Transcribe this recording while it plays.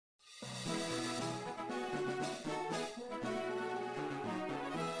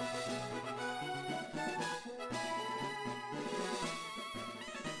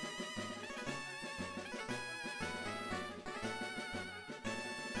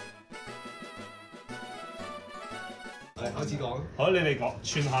開始講。好，你哋講，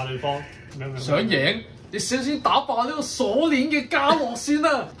串下對方。想贏，你先打爆呢個鎖鏈嘅家樂先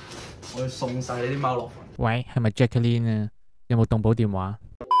啦！我要送晒你啲貓落墳。喂，係咪 Jacqueline 啊？有冇動保電話？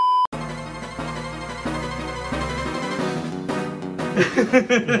好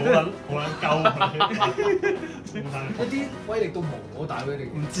撚鳩，一啲威力都冇，我大威力。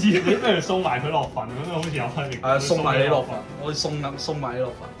唔知你不如送埋佢落墳咁樣，好似有威力。係送埋你落墳，我送埋你落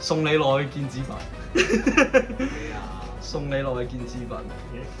墳，送你落去見子墳。送你落去見子墳。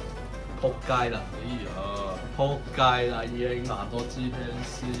仆街啦！哎呀，仆街啦已經。賺多支 pen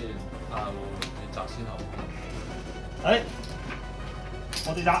先，睇下會唔會擇先後。我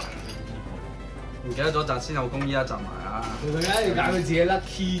哋擇。唔記得咗擇先後攻，依家擇埋啊！佢梗係要揀佢自己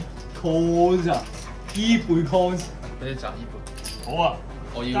lucky cons 啊 ，E 倍 cons。俾你擇 E 倍。好啊，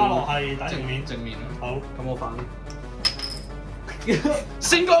我要加落係打正面。正面啊！好，咁我反。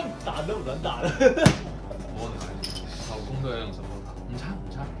先攻，彈都唔撚彈。我係後攻都係用10個彈，唔差唔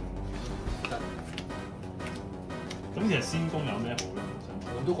差。咁其實先攻有咩好咧？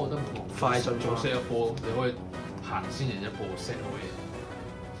我都覺得冇。快進做 set 一波，你可以行先贏一步 set 好嘢。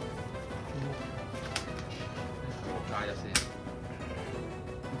我加一先。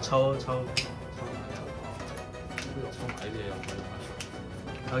抽埋呢啲嘢入去。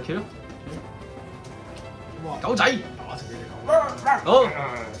阿 Q，哇！狗仔，打死你隻狗！好，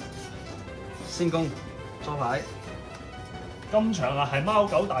先攻，左牌，今場啊係貓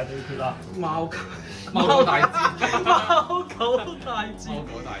狗大對決啊！貓貓大戰，貓狗大戰，貓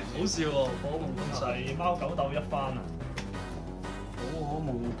狗大戰，好笑喎！可夢通訊，係貓狗鬥一番啊！可夢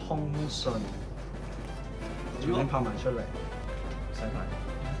通訊，最緊拍埋出嚟，洗牌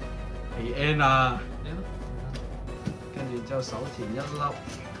，A N 啊！跟住之後手填一粒，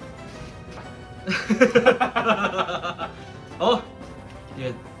好完，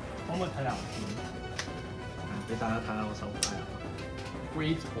可唔可以睇下片？俾大家睇下我手牌啊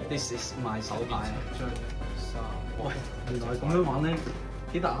Great！This is my 手牌啊！張3，喂，原來咁樣玩咧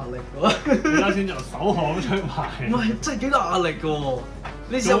幾大壓力嘅而家先由手行出牌。唔係，真係幾大壓力嘅喎！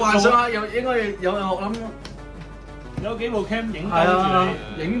你試下幻想下，又應該有人諗，有幾部 cam 影係住啊，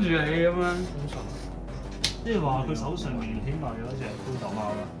你，影住你咁樣。即係話佢手上面起碼有一隻高手貓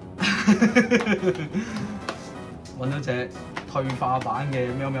啦。揾到隻退化版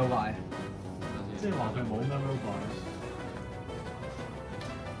嘅喵喵怪，即係話佢冇喵喵怪。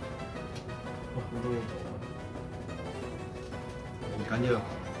哇，好多嘢做啊！唔緊要，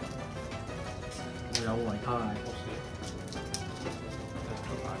我有維他奶。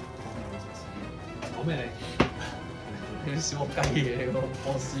講咩你啲小學雞嘢喎，博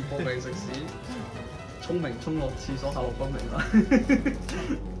士搏命食屎，聰明衝落廁所下落不明啦。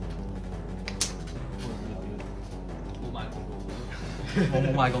冇買廣告。我冇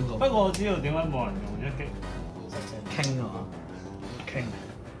買廣告。不過我知道點解冇人用一擊。傾啊嘛，傾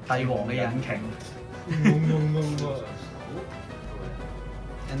帝王嘅引擎。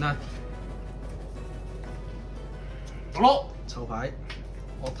And 啊，攞籌牌，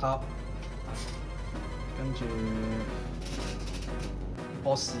我塔，跟住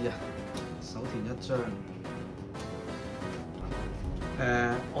博士啊，手填一張。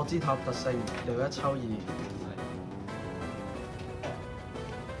我知塔特性又1抽2。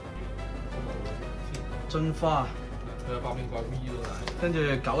進化。佢有百變怪 V 咯，但係跟住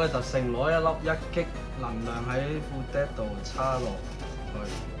9嘅特性，攞一粒1擊能量喺副 deck 度插落去，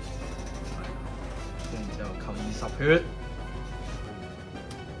跟住之後扣20血，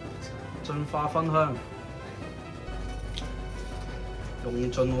進化分香，用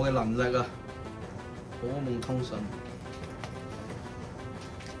盡我嘅能力啊！可夢通訊，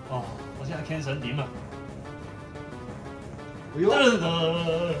哦，我先睇 Ken 想點啊！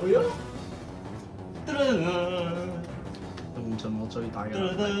用盡我最大嘅能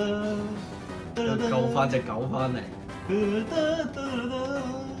力，救翻隻狗翻嚟。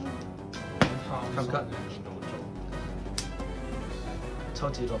貪心抽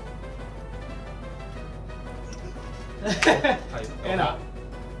字錄。係 Anna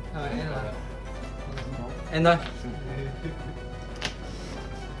係咪 And 咧，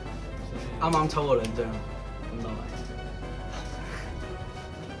啱啱抽過2張，咁多位。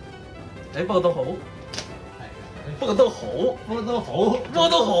不過都好，不過都好，不過都好，不過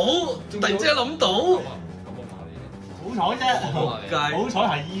都好，突然之間諗到，咁我馬你好彩啫，仆街，好彩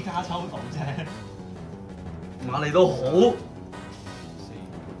係依家抽到啫。馬利都好，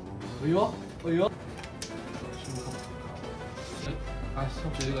去咗去咗。收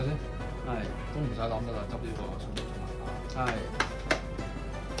住呢個先，係都唔使諗噶啦，執呢個送咗埋。係，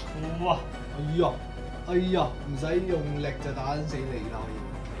哇！哎呀，唔使用力就打死你啦！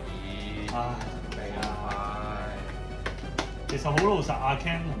唉，係啊，其實好老實，阿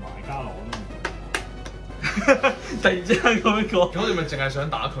Ken 同埋嘉樂都唔突然之間咁樣講，咁你咪淨係想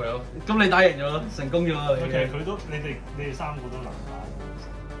打佢咯？咁你打贏咗咯，成功咗啦你。其實佢都你哋三個都能打，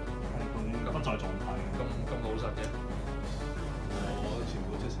係佢不在狀態嘅。咁老實嘅，我全部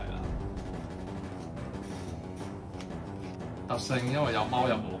出齊啦。特性因為有貓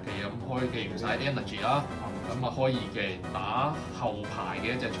有無技，咁開技唔使 energy 啦，咁啊開二技打後排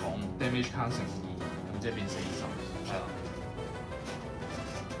嘅一隻重 damage count 乘2，咁即係變40，係啦。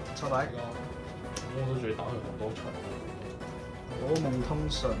出嚟。我都仲要打佢好多場。我夢通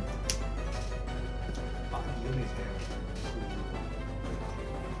順，8二都未請。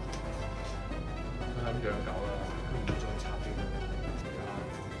佢係咁養狗啦，佢唔會再插嘅。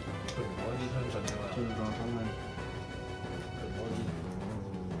佢唔可以相信㗎嘛。進化分類。佢唔可以。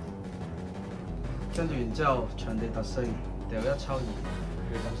跟住然之後，場地特性掉1抽2，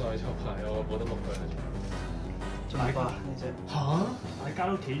佢感受係抽牌，我冇得錄佢。進化呢只嚇！大家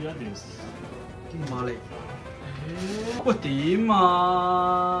都企咗一段時間。馬力。喂點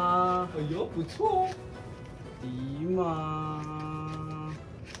啊？哎呦，不錯。點啊？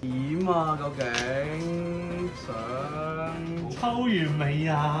點啊？究竟想抽完未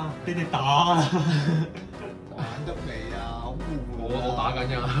啊？你哋打啊！玩得未啊？好悶喎！我打緊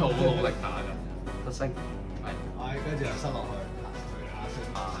㗎，好努力打㗎。特性係，跟住又塞落去，下升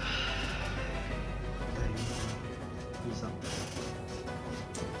啊！第20，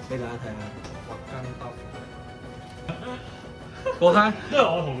俾大家睇下。畫間得。過睇，因為我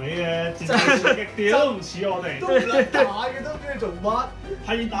同你嘅戰鬥刺激啲都唔似我哋，都唔得打嘅，都唔知你做乜。係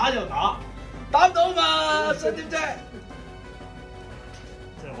打就打，打唔到嘛？想點啫？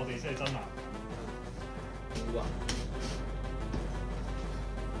即係我哋先係真男。好啊！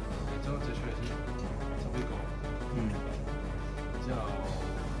將隻出嚟先，就呢個。之後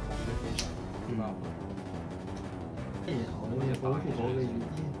紅色機場。好嘢，保護我嘅意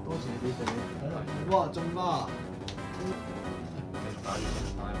見，多謝你哋。哇，中啦！打完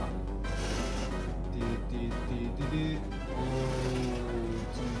打一把。啲，哦，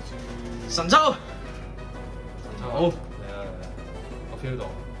豬神抽，好，嚟啦，我 feel 到，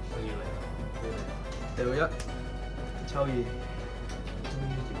我要嚟啦。掉1，抽2，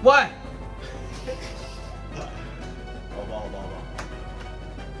喂，好吧。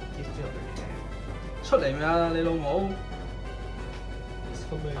出嚟未啊？你老母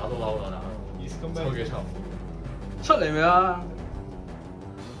打到嬲啦，抽幾抽？出嚟未啊？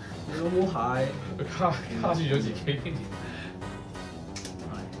你老母係佢卡住咗自己，竟然。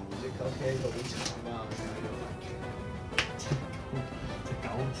隻狗企喺度好慘啊！隻狗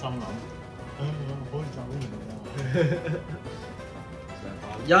心諗，可以走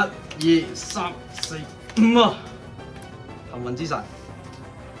1、2、3、4、5啊！幸運之神，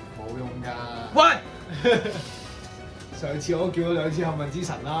冇用㗎。喂，上次我叫咗2次幸運之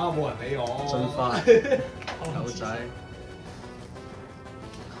神啦，冇人理我。進化狗仔，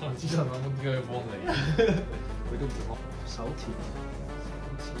幸運之神啊，咁點解要幫你？佢都唔幫。手田，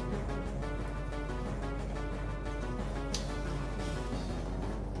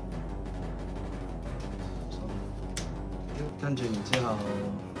跟住然之後，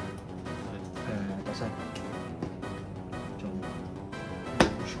特色，仲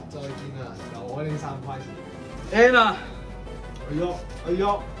再見啦，又可以3塊錢。 N 啊，哎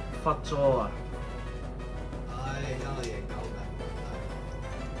呦，發咗啊！唉，因為贏狗㗎。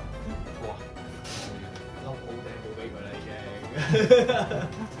哇！粒好頂冇俾佢啦已經。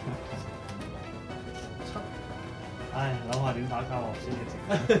唉，諗下點打交樂先嘅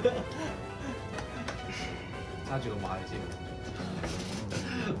揸住個馬嚟先。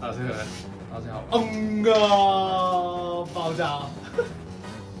打先佢，打先後。啊！爆炸！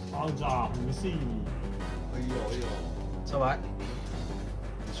爆炸唔先。哎呦！收位，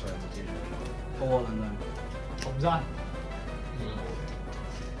上唔知。高我能量，重山。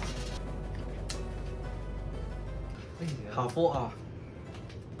下科啊！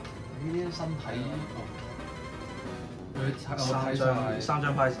呢啲身體，佢3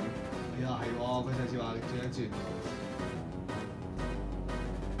張牌子，係啊係喎，佢上次話轉一轉。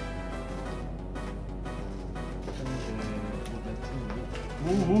跟住我哋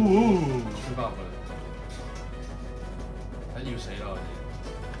穿翻入去。要死啦！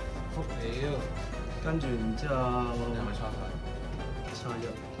福屌！跟住然之後，係咪差晒？差1，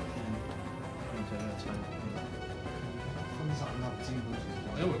跟住又差1。分散合資本存在。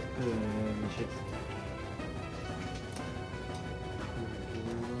因為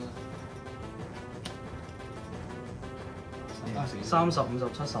30、50、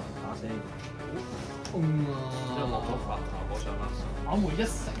70打死，即係落咗法效果上啦。跑回1成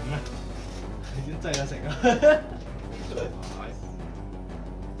啊！真係1成啊！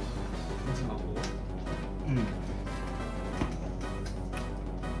知道我。嗯。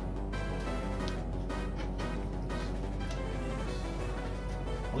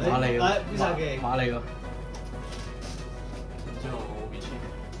馬嚟咯，必殺技，馬嚟咯。然之後我 V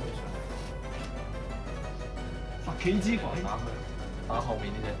發企之鬼，打後面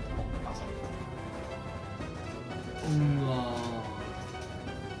呢隻打手。哇！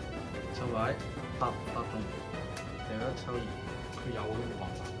抽位8動，掉一抽2，佢有都冇辦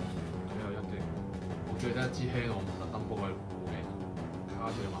法，佢有一擊。我記得一支輕我唔特登幫佢護嘅，卡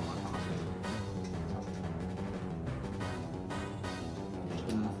住慢慢打死。進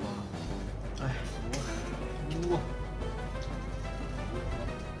化，唉，哇！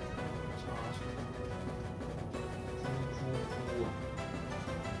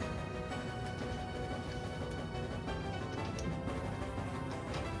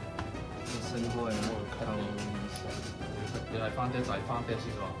升開啊！你係翻爹仔，翻爹先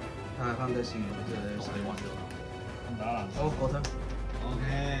㗎。睇下翻爹先，即係同你揾咗。咁打啦。好，過得。OK。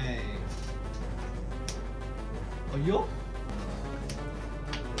哎呦！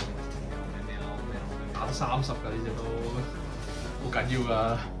打得30㗎呢隻都好緊要㗎，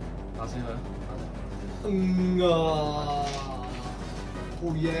打先去。好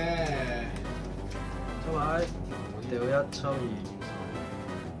嘢！抽位，掉1抽2。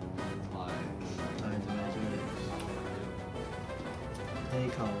氣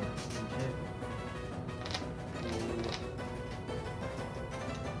球，OK，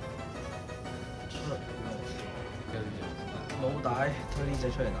出嚟，老大推呢隻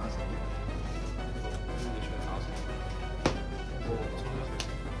出嚟打死，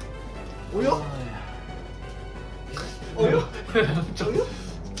哎呦！哎呦！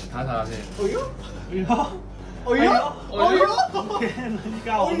睇下先。哎呦！哎呀！哎呦！哎呦！驚啦！依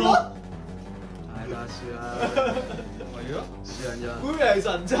家好多。大家輸啦，哎呦！輸人咋？會唔會係神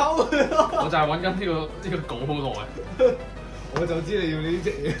抽？我就係揾緊呢個稿好耐。我就知你要呢隻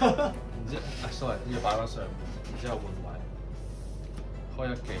嘢。然之後，sorry，呢個擺翻上面，然之後換位，開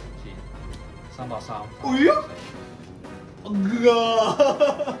一技見330。哎呀！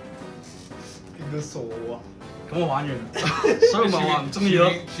邊個傻啊？咁我玩完，所以咪話唔中意咯，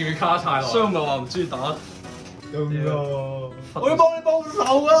見佢卡太耐，所以咪話唔中意打。我要幫你報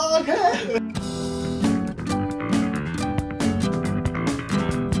仇啊！